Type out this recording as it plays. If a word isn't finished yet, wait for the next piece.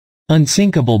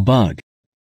Unsinkable bug.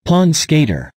 Pond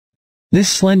skater. This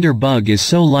slender bug is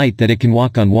so light that it can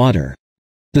walk on water.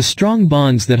 The strong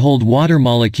bonds that hold water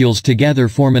molecules together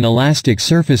form an elastic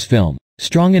surface film,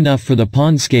 strong enough for the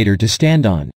pond skater to stand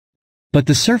on. But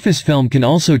the surface film can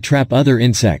also trap other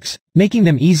insects, making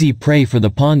them easy prey for the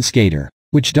pond skater,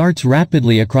 which darts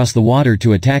rapidly across the water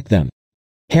to attack them.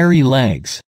 Hairy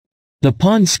legs. The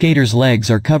pond skater's legs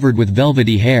are covered with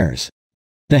velvety hairs.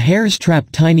 The hairs trap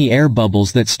tiny air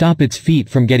bubbles that stop its feet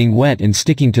from getting wet and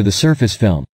sticking to the surface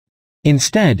film.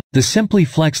 Instead, they simply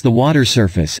flex the water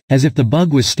surface, as if the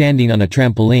bug was standing on a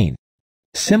trampoline.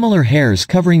 Similar hairs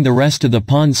covering the rest of the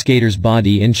pond skater's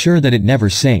body ensure that it never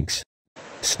sinks.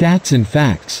 Stats and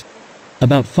facts.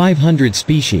 About 500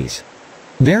 species.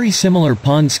 Very similar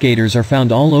pond skaters are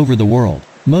found all over the world,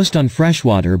 most on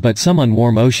freshwater but some on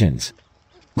warm oceans.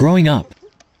 Growing up.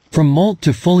 From molt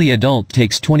to fully adult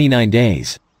takes 29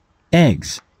 days.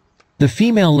 Eggs. The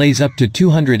female lays up to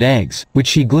 200 eggs, which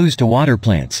she glues to water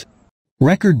plants.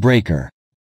 Record breaker.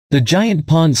 The giant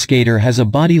pond skater has a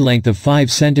body length of 5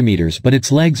 centimeters but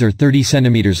its legs are 30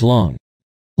 centimeters long.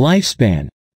 Lifespan.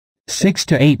 6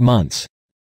 to 8 months.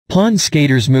 Pond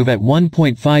skaters move at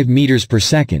 1.5 meters per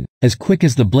second, as quick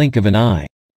as the blink of an eye.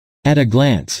 At a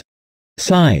glance.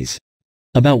 Size.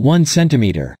 About 1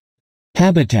 centimeter.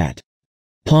 Habitat.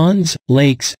 Ponds,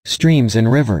 lakes, streams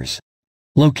and rivers.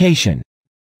 Location.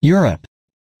 Europe.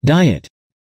 Diet.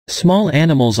 Small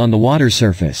animals on the water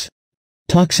surface.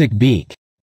 Toxic beak.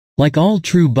 Like all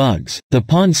true bugs, the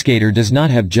pond skater does not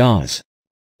have jaws.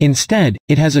 Instead,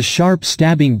 it has a sharp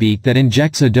stabbing beak that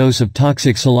injects a dose of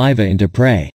toxic saliva into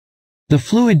prey. The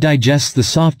fluid digests the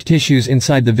soft tissues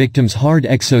inside the victim's hard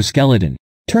exoskeleton,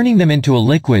 turning them into a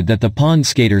liquid that the pond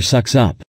skater sucks up.